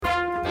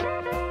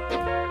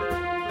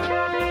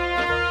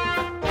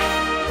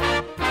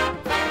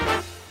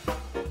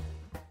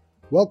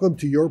Welcome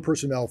to Your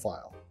Personnel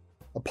File,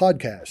 a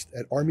podcast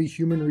at Army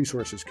Human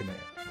Resources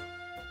Command.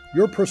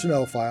 Your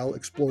Personnel File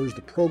explores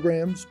the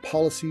programs,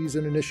 policies,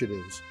 and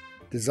initiatives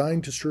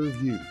designed to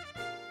serve you,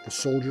 the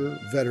soldier,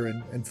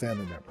 veteran, and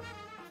family member.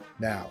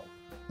 Now,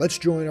 let's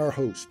join our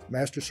host,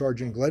 Master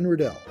Sergeant Glenn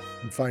Riddell,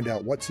 and find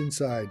out what's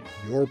inside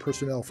your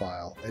personnel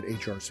file at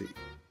HRC.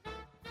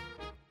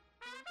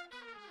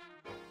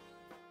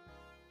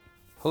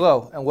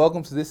 Hello, and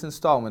welcome to this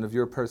installment of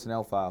Your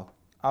Personnel File.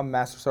 I'm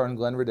Master Sergeant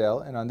Glenn Riddell,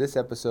 and on this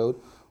episode,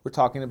 we're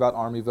talking about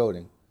Army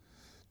voting.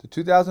 The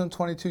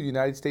 2022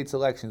 United States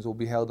elections will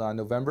be held on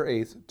November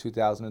 8th,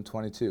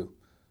 2022.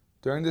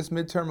 During this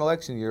midterm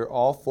election year,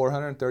 all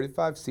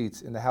 435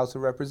 seats in the House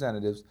of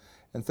Representatives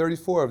and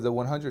 34 of the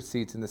 100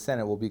 seats in the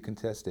Senate will be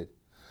contested.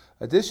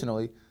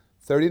 Additionally,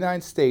 39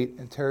 state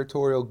and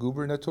territorial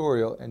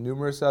gubernatorial and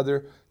numerous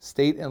other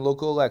state and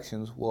local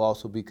elections will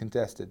also be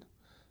contested.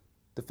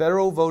 The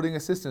Federal Voting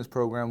Assistance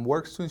Program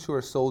works to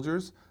ensure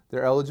soldiers,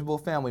 their eligible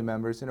family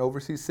members, and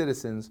overseas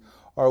citizens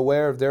are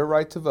aware of their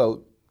right to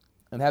vote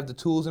and have the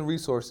tools and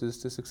resources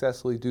to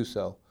successfully do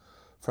so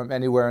from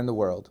anywhere in the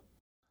world.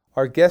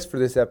 Our guest for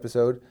this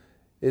episode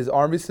is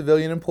Army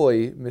civilian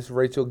employee Ms.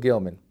 Rachel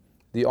Gilman,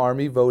 the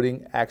Army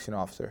Voting Action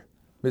Officer.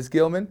 Ms.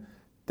 Gilman,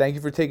 thank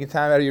you for taking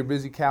time out of your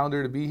busy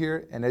calendar to be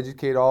here and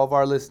educate all of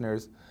our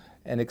listeners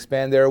and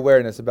expand their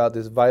awareness about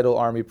this vital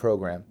Army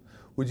program.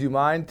 Would you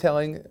mind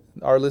telling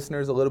our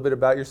listeners a little bit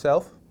about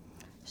yourself?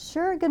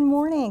 Sure, good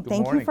morning.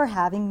 Thank morning. you for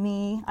having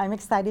me. I'm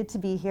excited to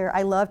be here.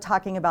 I love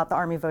talking about the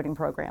Army voting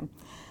program.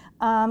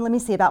 Let me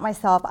see about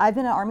myself. I've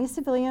been an Army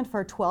civilian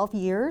for 12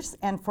 years,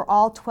 and for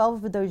all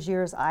 12 of those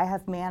years, I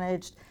have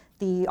managed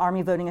the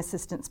Army Voting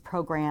Assistance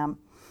Program.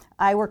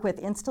 I work with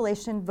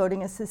installation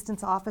voting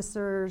assistance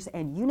officers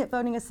and unit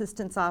voting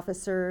assistance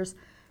officers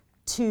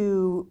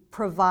to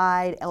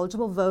provide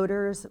eligible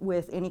voters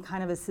with any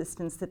kind of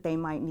assistance that they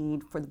might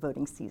need for the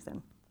voting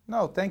season.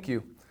 No, thank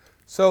you.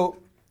 So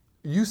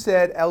you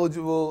said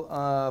eligible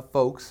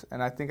folks,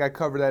 and I think I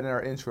covered that in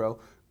our intro,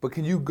 but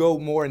can you go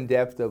more in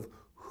depth of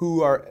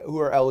who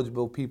are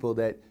eligible people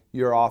that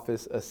your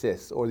office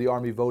assists or the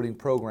Army voting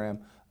program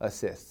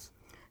assists?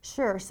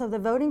 Sure. So the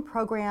voting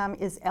program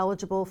is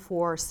eligible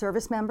for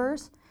service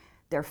members,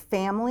 their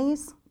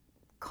families,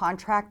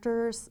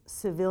 contractors,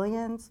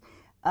 civilians,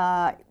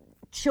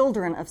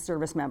 children of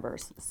service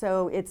members.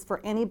 So it's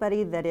for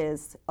anybody that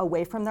is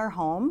away from their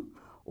home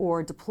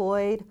or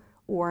deployed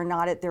or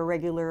not at their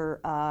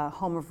regular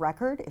home of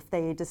record if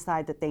they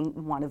decide that they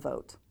want to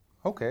vote.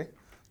 Okay,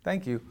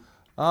 thank you.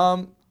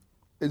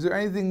 Is there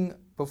anything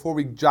before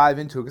we dive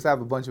into it, because I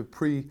have a bunch of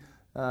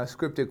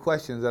pre-scripted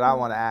questions that I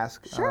want to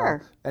ask.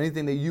 Sure.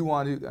 Anything that you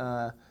want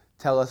to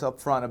tell us up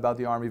front about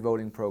the Army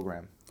voting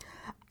program?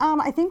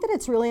 I think that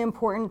it's really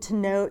important to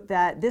note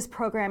that this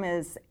program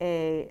is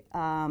a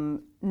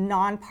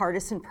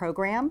nonpartisan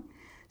program,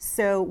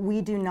 so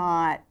we do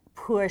not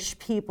push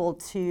people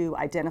to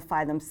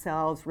identify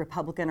themselves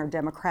Republican or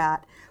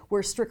Democrat.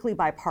 We're strictly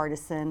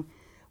bipartisan.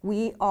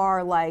 We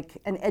are like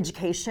an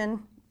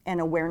education and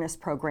awareness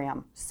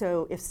program.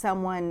 So if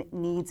someone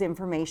needs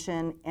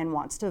information and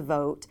wants to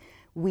vote,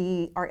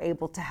 we are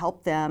able to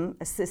help them,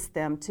 assist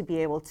them to be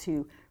able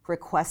to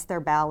request their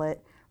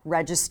ballot,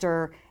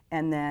 register,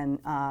 and then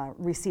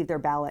receive their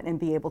ballot and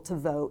be able to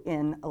vote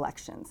in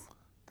elections.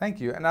 Thank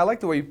you. And I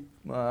like the way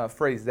you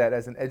phrase that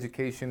as an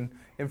education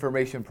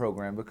information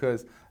program,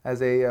 because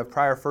as a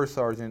prior first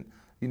sergeant,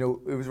 you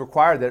know, it was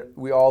required that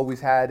we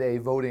always had a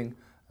voting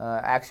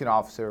action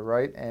officer,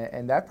 right?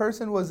 And that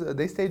person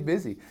they stayed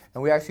busy.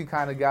 And we actually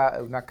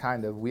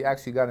we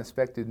actually got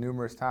inspected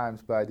numerous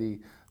times by the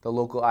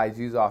local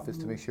IG's office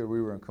to make sure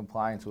we were in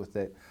compliance with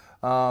it.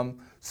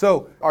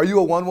 So are you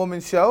a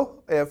one-woman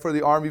show for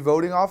the Army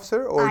voting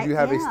officer, or do you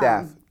have a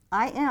staff?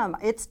 I am.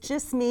 It's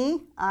just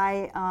me.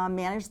 I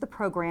manage the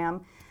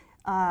program.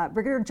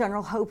 Brigadier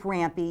General Hope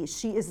Rampy,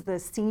 she is the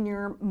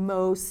senior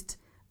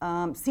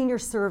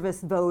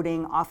service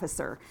voting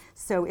officer.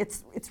 So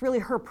it's really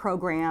her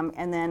program,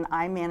 and then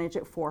I manage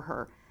it for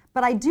her.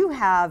 But I do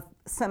have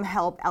some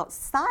help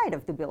outside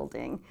of the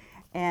building,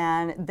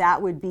 and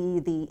that would be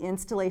the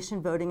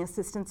installation voting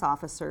assistance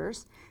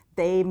officers.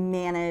 They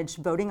manage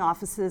voting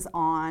offices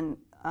on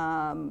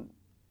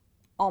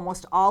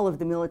almost all of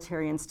the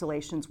military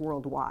installations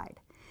worldwide.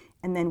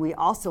 And then we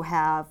also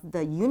have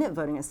the unit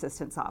voting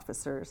assistance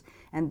officers,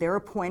 and they're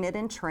appointed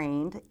and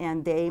trained,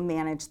 and they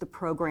manage the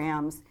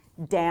programs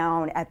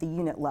down at the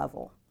unit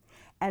level.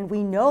 And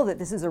we know that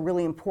this is a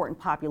really important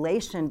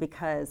population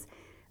because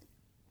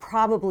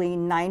probably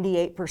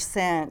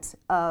 98%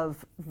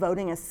 of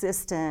voting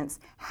assistance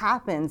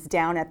happens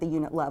down at the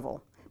unit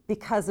level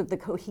because of the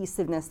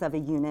cohesiveness of a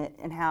unit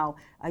and how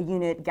a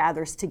unit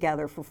gathers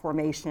together for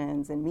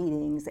formations and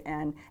meetings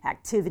and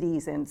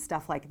activities and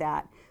stuff like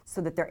that,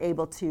 so that they're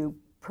able to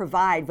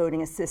provide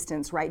voting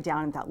assistance right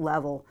down at that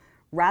level,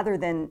 rather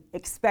than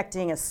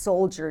expecting a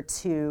soldier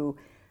to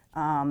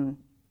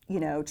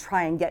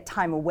try and get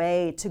time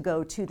away to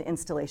go to the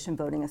installation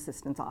voting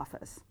assistance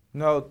office.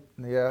 No,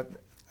 yeah,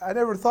 I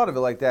never thought of it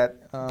like that.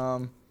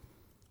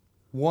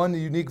 One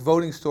unique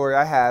voting story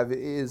I have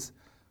is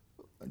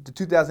the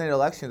 2008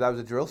 elections. I was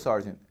a drill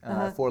sergeant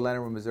for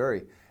Leonard,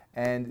 Missouri,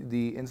 and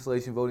the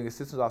installation voting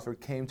assistance officer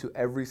came to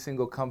every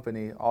single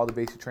company, all the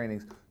basic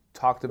trainings,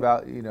 talked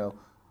about the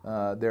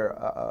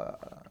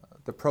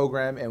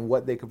program and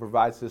what they could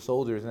provide to the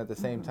soldiers, and at the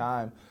same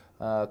time,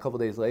 a couple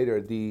days later,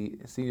 the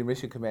senior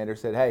mission commander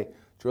said, "Hey,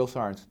 drill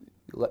sergeants,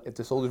 if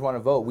the soldiers want to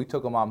vote, we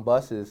took them on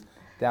buses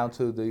down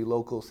to the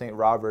local St.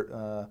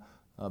 Robert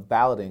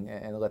balloting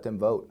and let them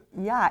vote."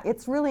 Yeah,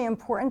 it's really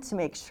important to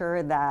make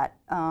sure that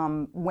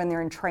when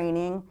they're in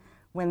training,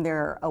 when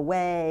they're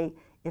away,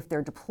 if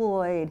they're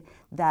deployed,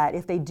 that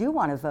if they do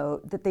want to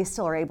vote, that they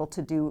still are able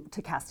to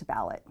cast a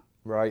ballot.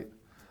 Right.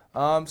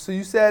 So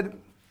you said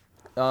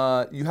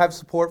you have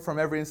support from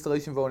every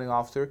installation voting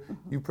officer.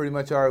 You pretty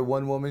much are a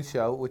one-woman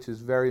show, which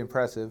is very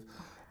impressive.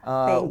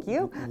 Thank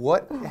you.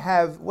 What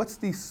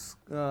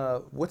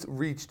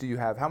reach do you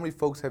have? How many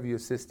folks have you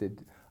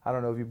assisted? I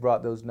don't know if you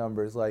brought those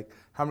numbers. Like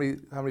how many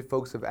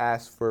folks have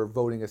asked for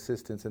voting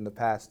assistance in the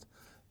past?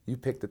 You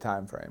pick the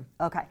time frame.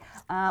 Okay.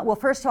 Well,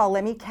 first of all,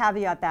 let me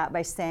caveat that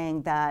by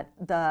saying that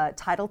the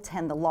Title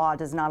 10, the law,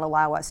 does not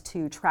allow us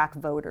to track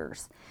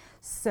voters.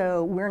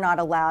 So we're not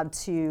allowed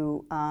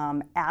to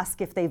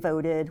ask if they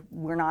voted.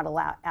 We're not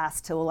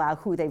asked to allow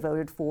who they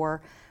voted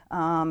for.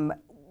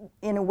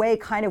 In a way,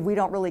 kind of, we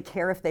don't really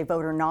care if they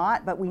vote or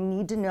not, but we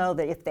need to know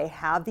that if they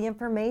have the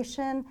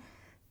information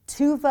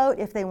to vote,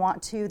 if they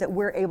want to, that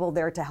we're able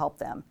there to help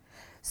them.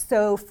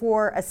 So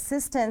for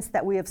assistance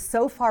that we have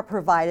so far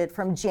provided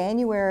from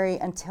January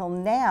until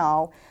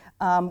now,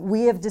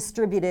 we have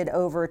distributed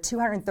over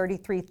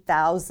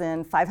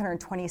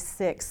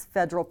 233,526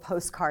 federal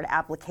postcard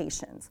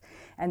applications.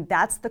 And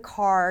that's the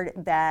card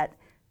that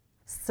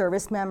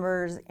service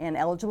members and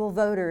eligible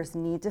voters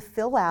need to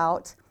fill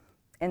out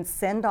and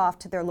send off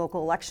to their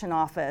local election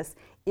office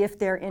if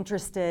they're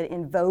interested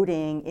in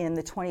voting in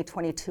the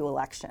 2022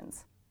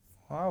 elections.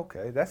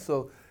 Okay, that's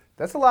a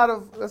lot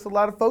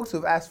of folks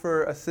who've asked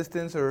for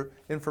assistance or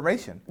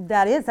information.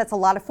 That's a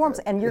lot of forms,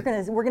 and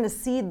we're gonna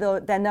see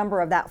the number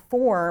of that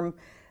form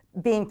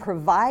being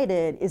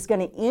provided is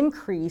going to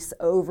increase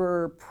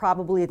over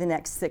probably the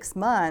next 6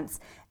 months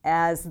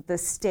as the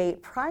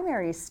state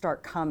primaries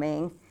start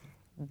coming.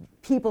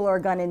 People are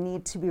going to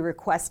need to be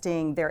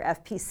requesting their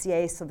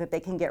FPCA so that they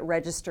can get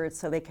registered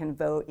so they can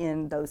vote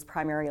in those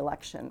primary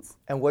elections.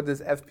 And what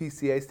does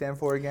FPCA stand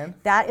for again?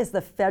 That is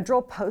the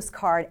Federal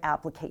Postcard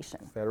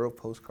Application. Federal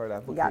Postcard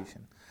Application.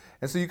 Yep.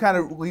 And so you kind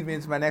of lead me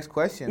into my next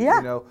question. Yeah.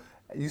 You know,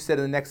 you said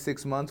in the next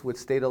 6 months with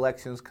state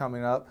elections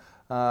coming up,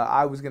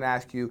 I was going to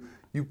ask you,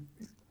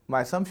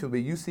 my assumption would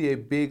be you see a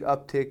big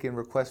uptick in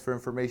requests for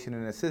information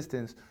and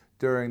assistance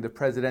during the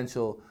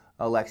presidential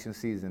election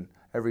season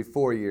every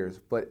 4 years.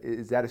 But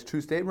is that a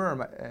true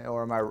statement,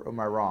 or am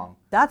I wrong?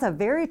 That's a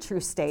very true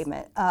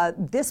statement.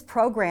 This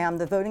program,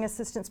 the Voting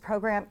Assistance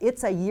Program,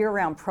 it's a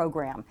year-round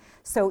program.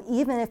 So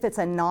even if it's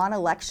a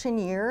non-election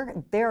year,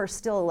 there are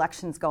still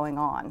elections going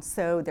on.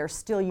 So there's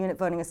still unit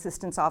voting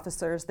assistance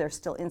officers, there's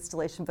still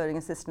installation voting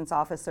assistance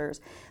officers,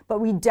 but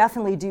we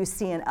definitely do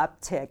see an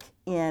uptick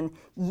in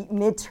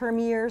midterm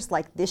years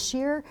like this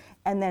year,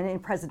 and then in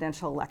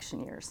presidential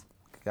election years.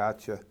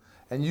 Gotcha.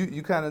 And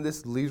you kind of,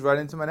 this leads right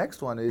into my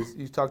next one, is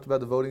you talked about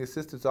the voting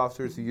assistance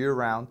officers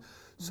year-round.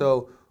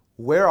 So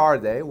where are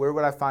they? Where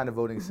would I find a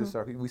voting assistance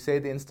officer? We say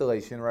the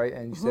installation, right?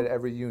 And you said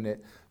every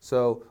unit.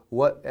 So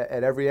what,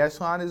 at every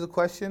echelon is a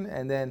question,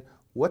 and then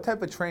what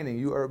type of training,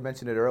 you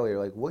mentioned it earlier,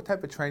 like what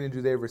type of training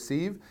do they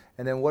receive?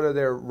 And then what are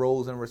their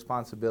roles and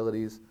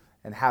responsibilities,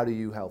 and how do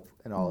you help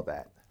in all of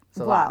that?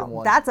 So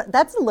wow,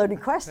 that's a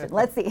loaded question.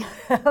 Let's see.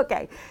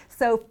 Okay,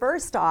 so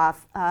first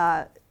off,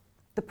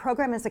 the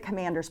program is a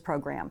commander's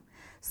program.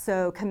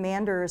 So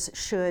commanders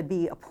should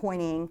be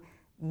appointing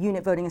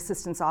unit voting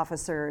assistance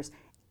officers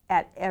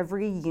at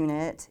every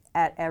unit,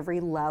 at every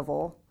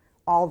level,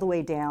 all the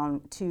way down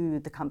to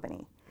the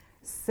company.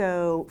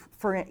 So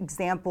for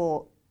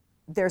example,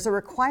 there's a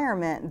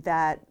requirement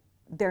that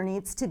there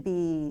needs to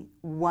be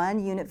one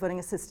unit voting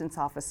assistance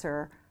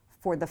officer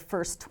for the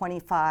first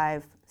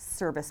 25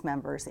 service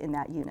members in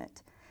that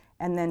unit.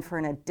 And then for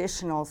an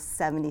additional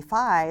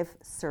 75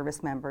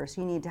 service members,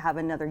 you need to have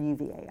another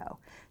UVAO.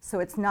 So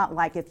it's not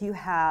like if you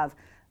have,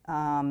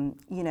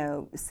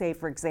 say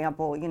for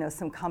example,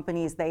 some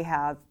companies, they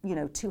have,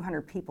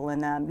 200 people in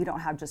them, you don't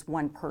have just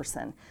one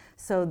person.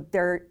 So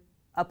they're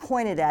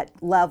appointed at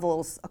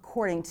levels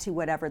according to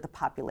whatever the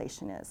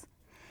population is.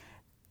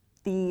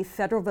 The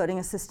Federal Voting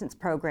Assistance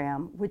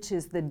Program, which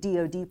is the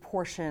DoD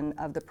portion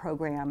of the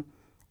program,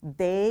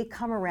 they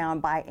come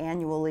around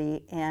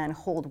biannually and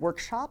hold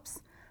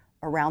workshops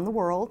around the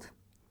world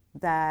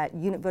that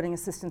unit voting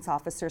assistance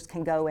officers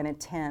can go and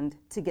attend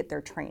to get their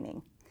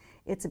training.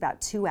 It's about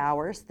 2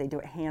 hours. They do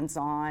it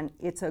hands-on.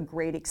 It's a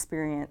great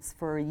experience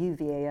for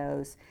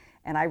UVAOs,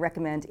 and I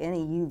recommend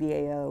any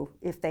UVAO,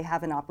 if they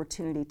have an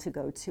opportunity to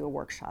go to a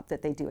workshop,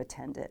 that they do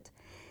attend it.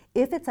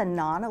 If it's a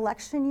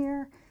non-election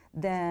year,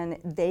 then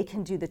they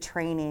can do the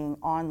training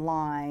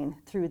online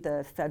through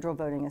the Federal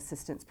Voting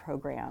Assistance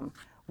Program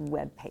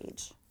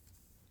webpage.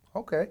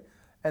 Okay.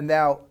 And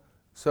now,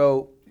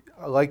 So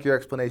I like your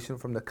explanation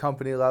from the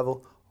company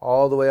level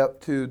all the way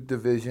up to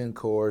division,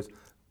 corps,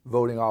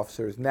 voting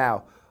officers.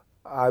 Now,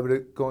 I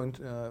would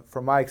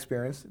from my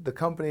experience, the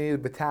company, the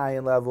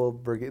battalion level,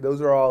 brigade,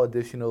 those are all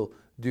additional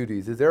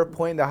duties. Is there a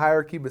point in the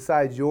hierarchy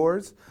besides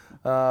yours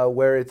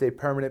where it's a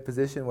permanent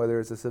position, whether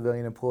it's a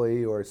civilian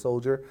employee or a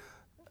soldier?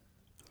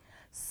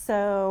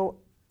 So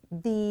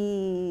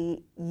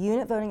the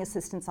unit voting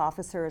assistance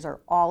officers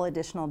are all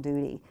additional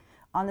duty.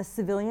 On the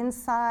civilian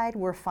side,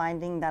 we're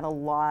finding that a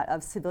lot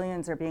of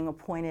civilians are being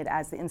appointed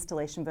as the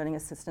installation voting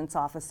assistance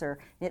officer.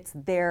 It's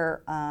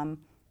their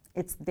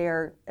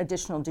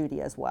additional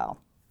duty as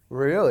well.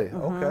 Really?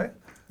 Mm-hmm. Okay.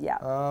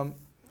 Yeah.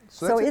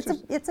 So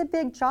it's a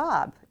big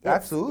job.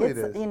 Absolutely, it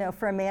is. You know,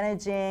 for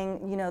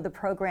managing the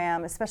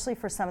program, especially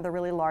for some of the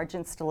really large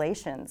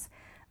installations.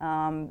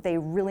 They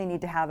really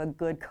need to have a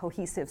good,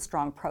 cohesive,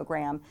 strong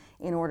program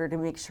in order to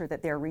make sure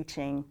that they're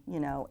reaching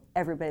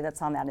everybody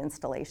that's on that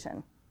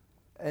installation.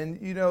 And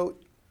it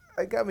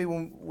got me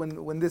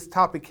when this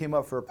topic came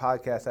up for a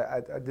podcast.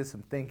 I did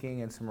some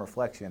thinking and some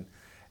reflection,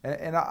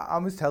 and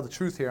I'm going to tell the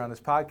truth here on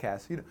this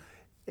podcast.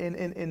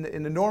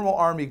 In the normal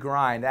Army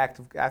grind,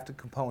 active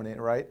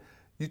component, right?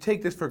 You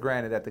take this for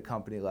granted at the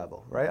company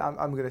level, right?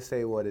 I'm going to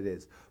say what it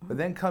is. Mm-hmm. But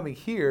then coming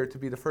here to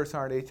be the first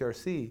sergeant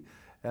HRC,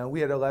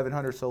 we had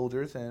 1,100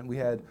 soldiers, and we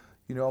had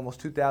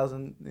almost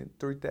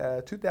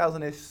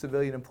 2,000-ish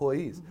civilian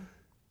employees.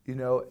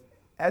 Mm-hmm.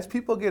 As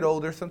people get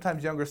older,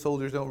 sometimes younger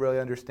soldiers don't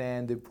really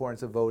understand the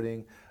importance of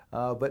voting.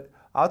 But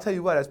I'll tell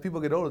you what, as people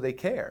get older, they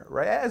care,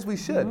 right? As we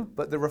should. Mm-hmm.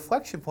 But the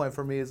reflection point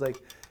for me is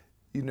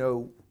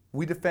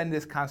we defend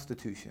this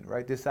Constitution,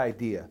 right? This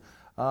idea.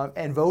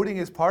 And voting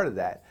is part of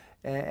that.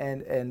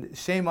 And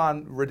shame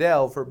on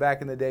Riddell for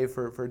back in the day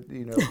for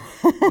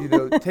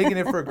taking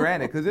it for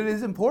granted, because it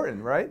is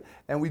important, right?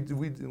 And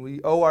we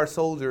owe our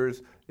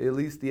soldiers at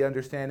least the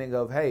understanding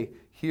of, hey,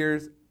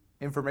 here's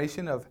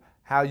information of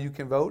how you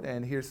can vote,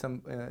 and here's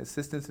some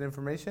assistance and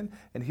information,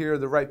 and here are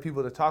the right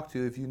people to talk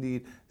to if you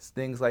need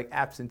things like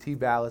absentee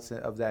ballots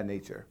of that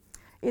nature.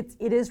 It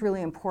is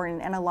really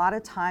important, and a lot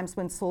of times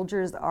when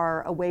soldiers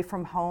are away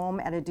from home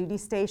at a duty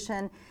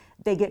station,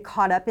 they get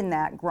caught up in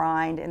that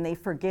grind and they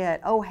forget,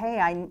 oh, hey,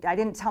 I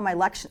didn't tell my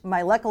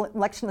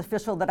election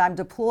official that I'm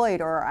deployed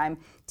or I'm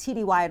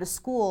TDY at a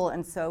school.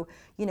 And so,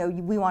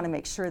 we want to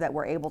make sure that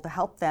we're able to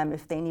help them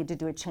if they need to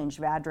do a change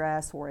of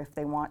address or if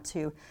they want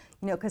to,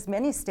 because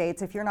many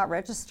states, if you're not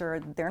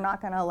registered, they're not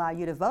going to allow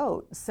you to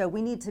vote. So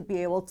we need to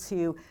be able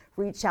to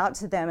reach out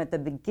to them at the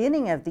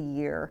beginning of the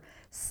year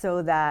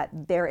so that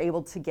they're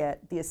able to get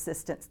the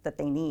assistance that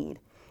they need.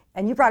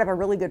 And you brought up a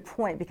really good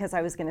point, because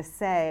I was going to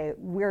say,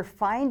 we're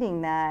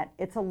finding that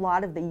it's a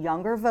lot of the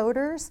younger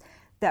voters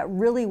that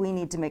really we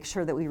need to make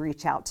sure that we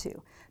reach out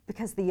to,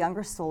 because the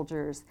younger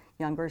soldiers,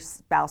 younger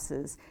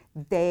spouses,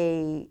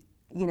 they,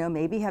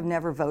 maybe have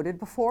never voted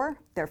before.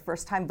 They're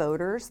first-time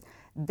voters.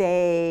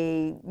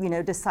 They,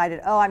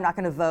 decided, oh, I'm not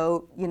going to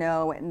vote,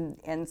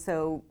 and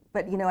so,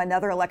 but,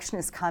 another election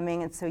is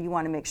coming, and so you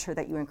want to make sure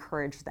that you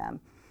encourage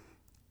them.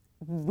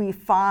 We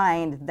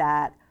find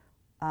that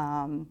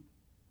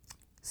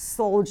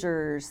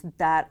soldiers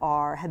that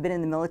have been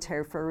in the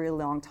military for a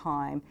really long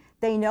time,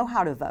 they know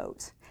how to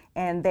vote,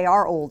 and they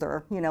are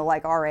older,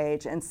 like our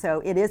age, and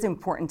so it is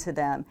important to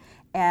them,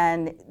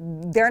 and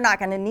they're not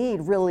going to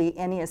need really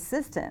any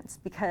assistance,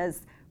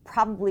 because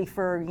probably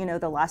for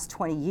the last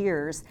 20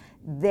 years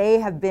they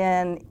have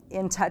been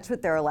in touch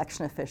with their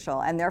election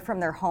official, and they're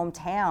from their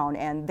hometown,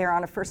 and they're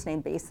on a first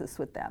name basis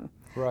with them.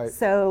 Right.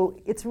 So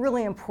it's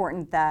really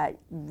important that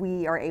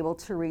we are able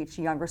to reach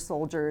younger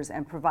soldiers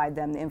and provide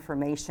them the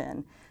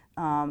information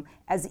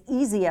as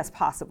easy as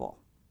possible.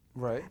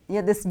 Right.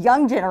 This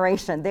young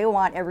generation, they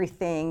want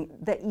everything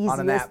the easiest. On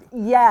an app.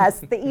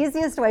 Yes, the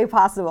easiest way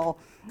possible.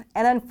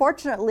 And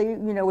unfortunately,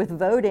 with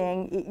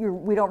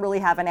voting, we don't really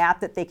have an app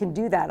that they can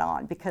do that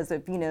on because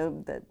of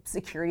the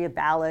security of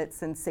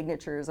ballots and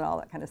signatures and all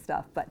that kind of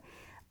stuff. But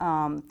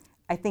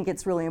I think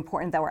it's really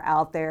important that we're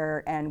out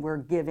there and we're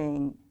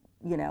giving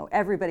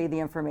everybody the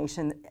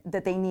information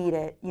that they need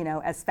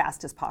as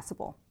fast as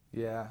possible.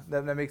 Yeah,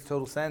 that makes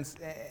total sense.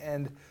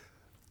 And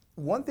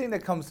one thing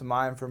that comes to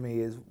mind for me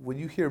is when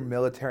you hear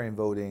military and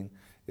voting,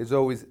 it's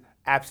always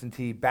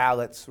absentee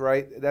ballots,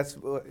 right? That's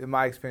in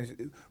my experience.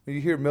 When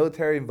you hear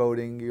military and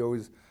voting, you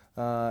always,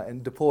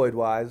 and deployed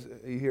wise,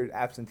 you hear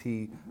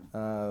absentee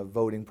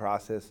voting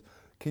process.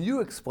 Can you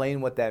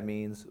explain what that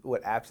means,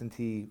 what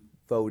absentee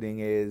voting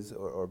is,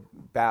 or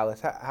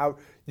ballots? How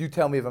you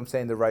tell me if I'm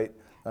saying the right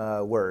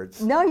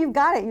words. No, you've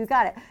got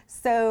it.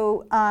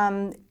 So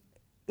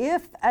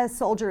if a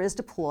soldier is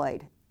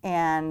deployed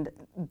and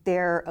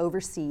they're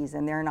overseas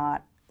and they're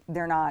not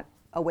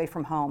away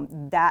from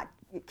home, that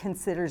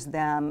considers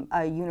them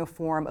a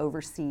uniform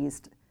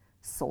overseas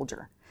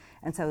soldier.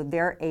 And so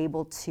they're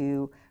able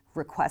to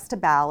register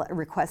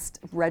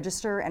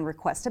and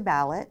request a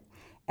ballot,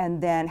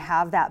 and then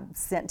have that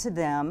sent to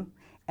them,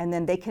 and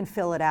then they can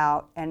fill it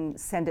out and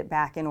send it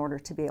back in order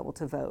to be able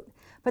to vote.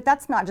 But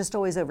that's not just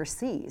always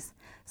overseas.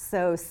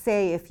 So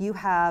say if you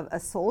have a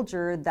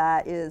soldier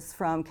that is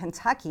from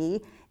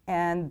Kentucky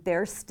and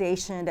they're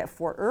stationed at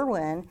Fort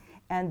Irwin,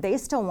 and they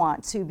still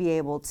want to be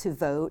able to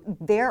vote.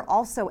 They're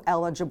also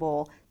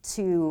eligible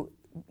to,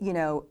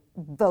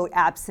 vote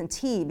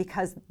absentee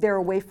because they're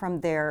away from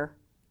their,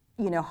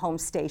 home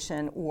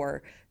station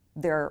or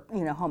their,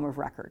 home of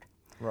record.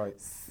 Right.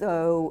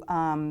 So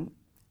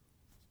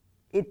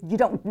you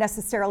don't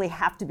necessarily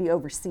have to be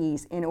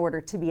overseas in order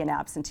to be an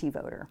absentee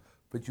voter.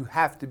 But you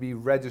have to be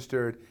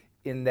registered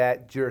in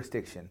that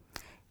jurisdiction.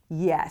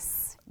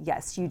 Yes,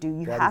 you do.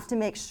 You have to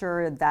make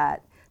sure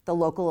that the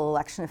local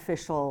election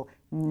official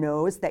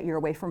knows that you're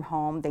away from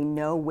home. They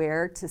know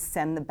where to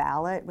send the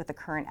ballot with the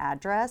current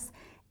address,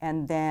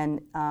 and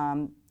then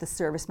the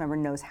service member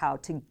knows how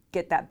to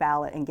get that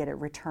ballot and get it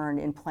returned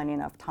in plenty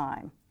enough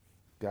time.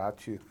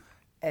 Got you.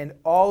 And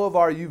all of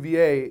our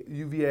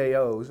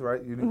UVAOs,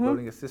 right, Unit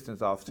Voting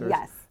Assistance Officers,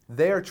 Yes.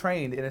 they are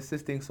trained in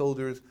assisting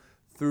soldiers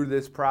through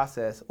this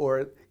process,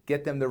 or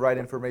get them the right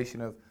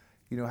information of,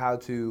 how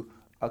to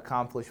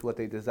accomplish what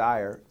they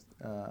desire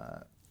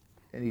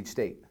in each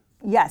state.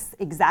 Yes,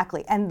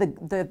 exactly. And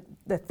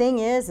the thing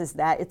is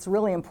that it's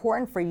really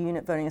important for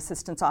unit voting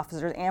assistance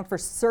officers and for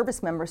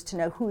service members to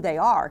know who they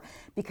are,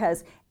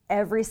 because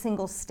every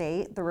single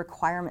state, the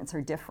requirements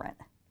are different.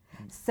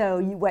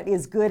 So what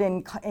is good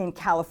in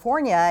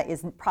California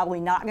is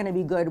probably not going to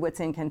be good what's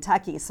in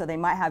Kentucky, so they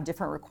might have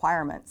different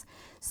requirements.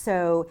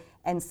 So,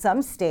 and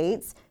some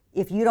states,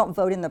 if you don't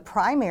vote in the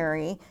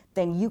primary,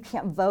 then you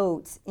can't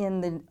vote in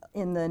the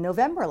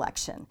November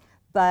election.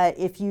 But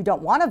if you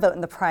don't want to vote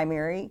in the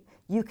primary,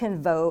 you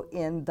can vote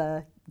in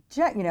the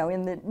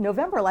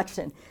November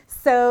election.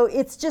 So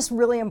it's just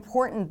really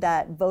important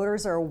that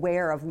voters are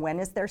aware of when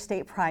is their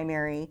state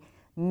primary.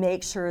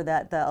 Make sure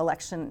that the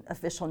election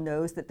official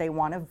knows that they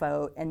want to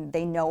vote, and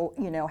they know,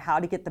 how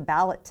to get the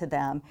ballot to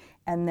them.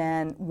 And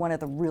then one of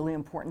the really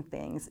important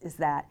things is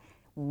that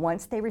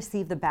once they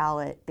receive the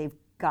ballot, they've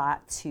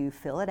got to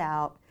fill it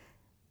out,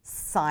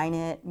 sign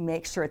it,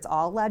 make sure it's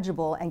all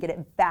legible, and get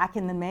it back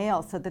in the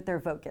mail so that their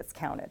vote gets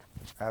counted.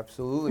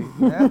 Absolutely.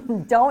 Yeah.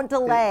 Don't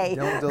delay.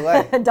 Don't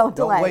delay. Don't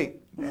delay. Don't wait.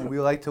 And we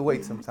like to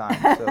wait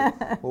sometimes. So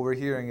what we're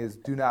hearing is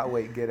do not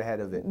wait, get ahead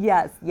of it.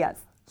 Yes.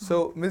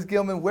 So, Ms.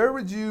 Gilman, where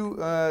would you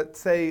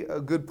say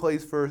a good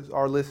place for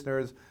our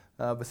listeners,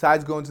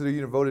 besides going to the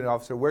unit voting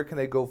officer, where can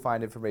they go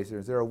find information?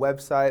 Is there a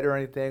website or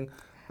anything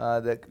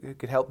that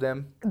could help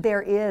them?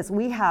 There is.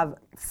 We have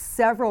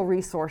several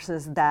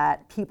resources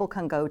that people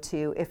can go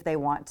to if they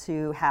want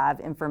to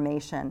have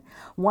information.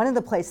 One of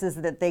the places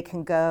that they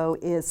can go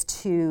is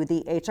to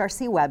the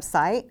HRC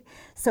website.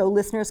 So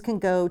listeners can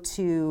go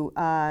to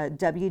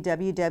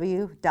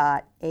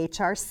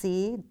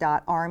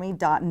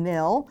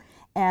www.hrc.army.mil.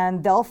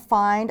 And they'll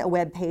find a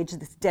web page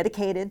that's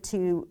dedicated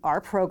to our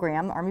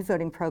program, Army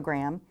Voting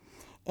Program,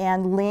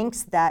 and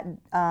links that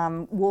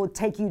will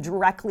take you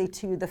directly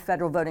to the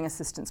Federal Voting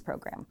Assistance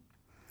Program.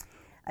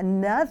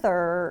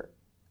 Another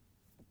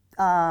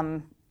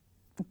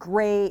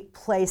great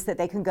place that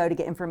they can go to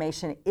get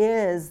information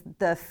is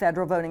the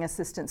Federal Voting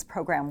Assistance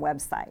Program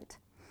website.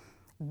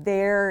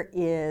 There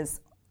is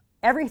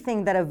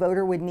everything that a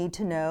voter would need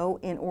to know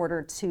in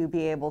order to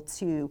be able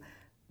to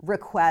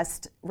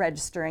request,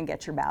 register, and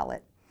get your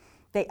ballot.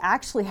 They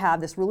actually have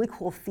this really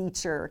cool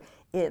feature.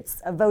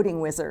 It's a voting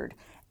wizard.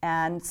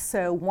 And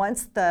so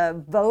once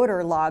the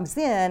voter logs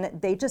in,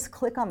 they just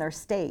click on their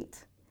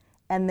state.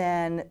 And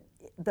then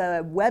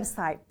the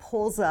website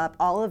pulls up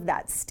all of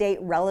that state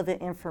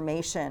relevant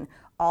information,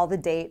 all the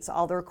dates,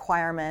 all the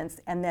requirements,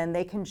 and then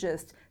they can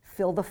just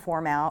fill the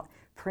form out,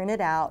 print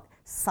it out,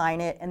 sign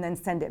it, and then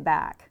send it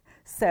back.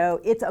 So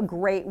it's a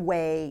great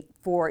way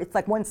it's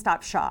like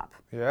one-stop shop.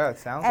 Yeah, it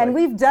sounds And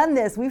we've done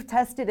this, we've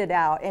tested it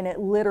out, and it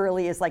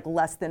literally is like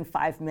less than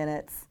 5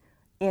 minutes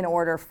in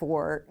order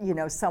for,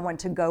 someone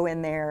to go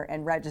in there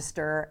and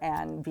register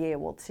and be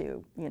able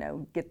to,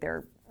 get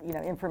their,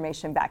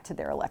 information back to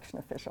their election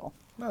official.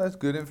 No, that's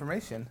good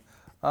information.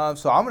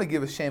 So I'm going to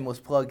give a shameless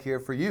plug here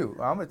for you.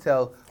 I'm going to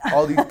tell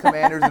all these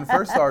commanders and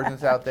first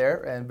sergeants out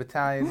there, and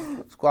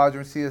battalion,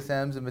 squadron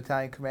CSMs, and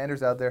battalion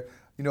commanders out there,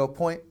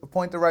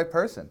 appoint the right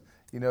person.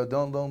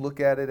 Don't look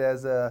at it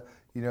as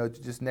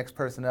just next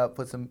person up,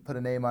 put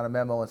a name on a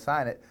memo and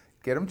sign it.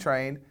 Get them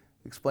trained,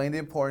 explain the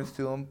importance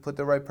to them, put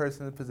the right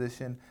person in the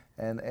position,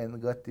 and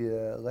let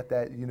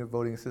that unit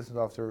voting assistance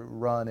officer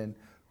run and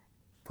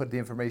put the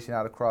information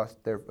out across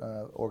their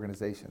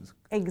organizations.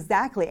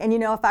 Exactly. And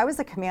if I was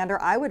a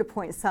commander, I would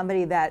appoint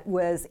somebody that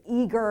was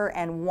eager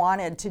and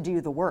wanted to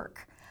do the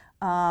work,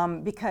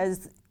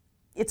 because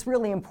it's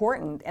really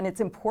important. And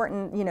it's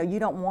important, you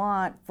don't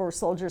want for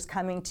soldiers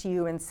coming to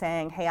you and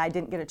saying, hey, I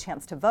didn't get a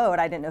chance to vote.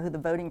 I didn't know who the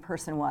voting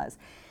person was.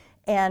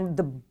 And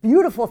the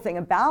beautiful thing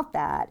about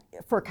that,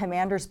 for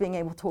commanders being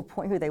able to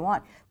appoint who they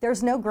want,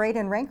 there's no grade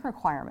and rank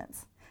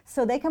requirements.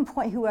 So they can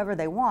appoint whoever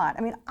they want.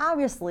 I mean,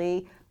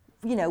 obviously,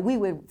 we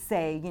would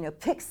say,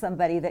 pick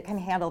somebody that can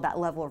handle that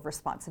level of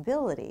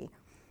responsibility.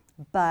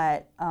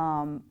 But,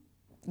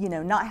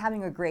 not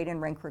having a grade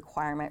and rank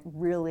requirement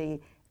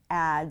really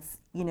adds,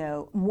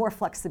 more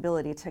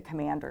flexibility to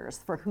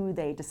commanders for who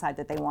they decide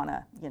that they want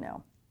to,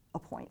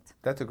 appoint.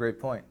 That's a great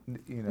point.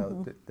 You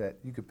know, that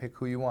you could pick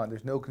who you want.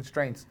 There's no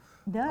constraints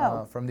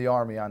from the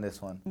Army on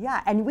this one.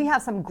 Yeah, and we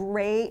have some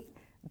great,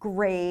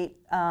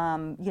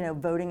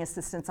 voting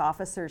assistance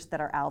officers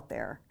that are out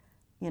there,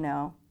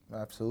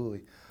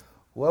 Absolutely.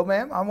 Well,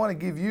 ma'am, I want to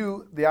give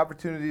you the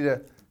opportunity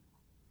to,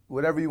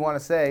 whatever you want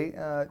to say,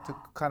 to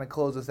kind of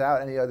close us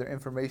out. Any other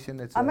information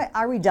that's...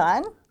 are we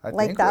done?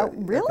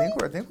 Really?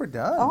 I think we're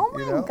done. Oh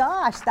my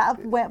gosh,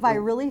 that went by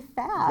really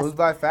fast. It goes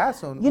by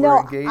fast when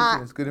we're engaged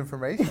and it's good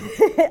information.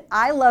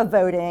 I love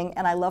voting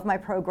and I love my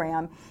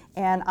program,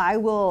 and I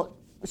will,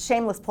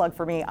 shameless plug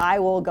for me, I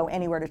will go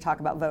anywhere to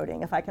talk about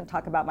voting. If I can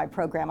talk about my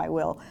program, I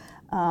will.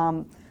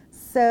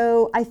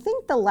 So I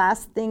think the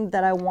last thing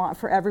that I want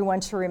for everyone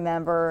to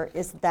remember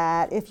is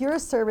that if you're a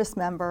service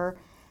member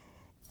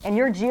and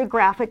you're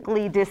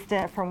geographically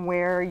distant from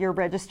where you're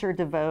registered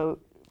to vote,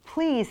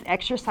 please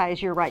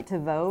exercise your right to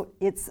vote.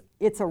 It's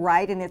a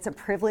right and it's a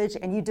privilege,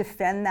 and you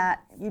defend that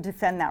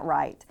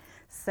right.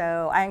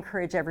 So I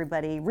encourage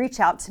everybody, reach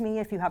out to me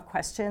if you have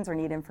questions or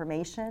need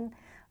information,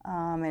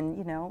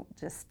 and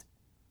just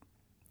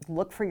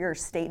look for your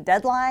state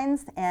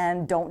deadlines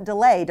and don't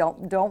delay,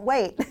 don't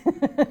wait.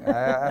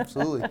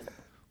 Absolutely.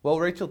 Well,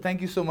 Rachel,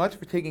 thank you so much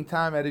for taking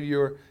time out of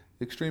your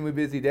extremely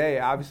busy day.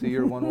 Obviously,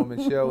 you're a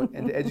one-woman show,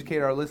 and to educate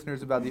our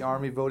listeners about the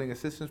Army Voting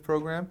Assistance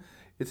Program,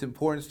 its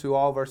importance to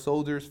all of our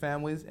soldiers,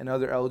 families, and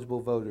other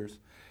eligible voters.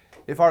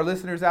 If our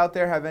listeners out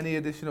there have any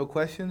additional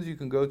questions, you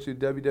can go to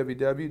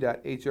www.hrc.mil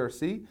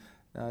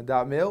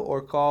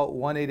or call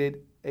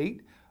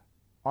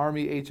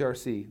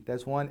 1-888-ARMY-HRC.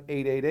 That's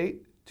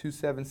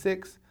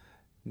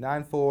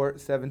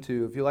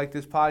 1-888-276-9472. If you like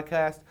this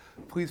podcast,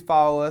 please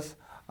follow us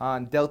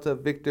on Delta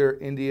Victor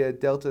India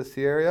Delta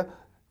Sierra,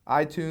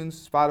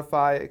 iTunes,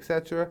 Spotify,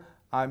 etc.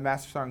 I'm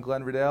Master Sergeant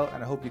Glenn Riddell,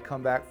 and I hope you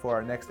come back for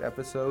our next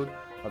episode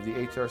of the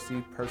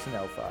HRC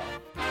Personnel File.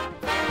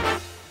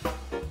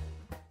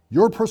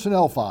 Your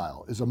Personnel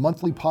File is a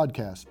monthly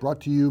podcast brought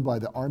to you by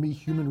the Army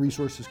Human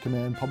Resources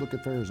Command Public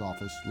Affairs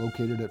Office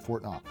located at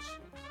Fort Knox.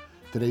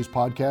 Today's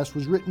podcast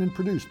was written and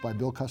produced by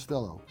Bill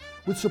Costello,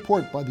 with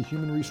support by the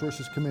Human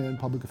Resources Command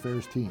Public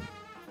Affairs team.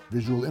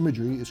 Visual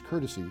imagery is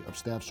courtesy of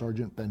Staff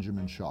Sergeant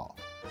Benjamin Shaw.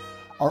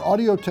 Our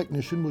audio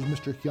technician was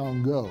Mr.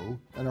 Hyung Go,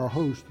 and our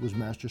host was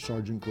Master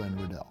Sergeant Glenn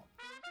Riddell.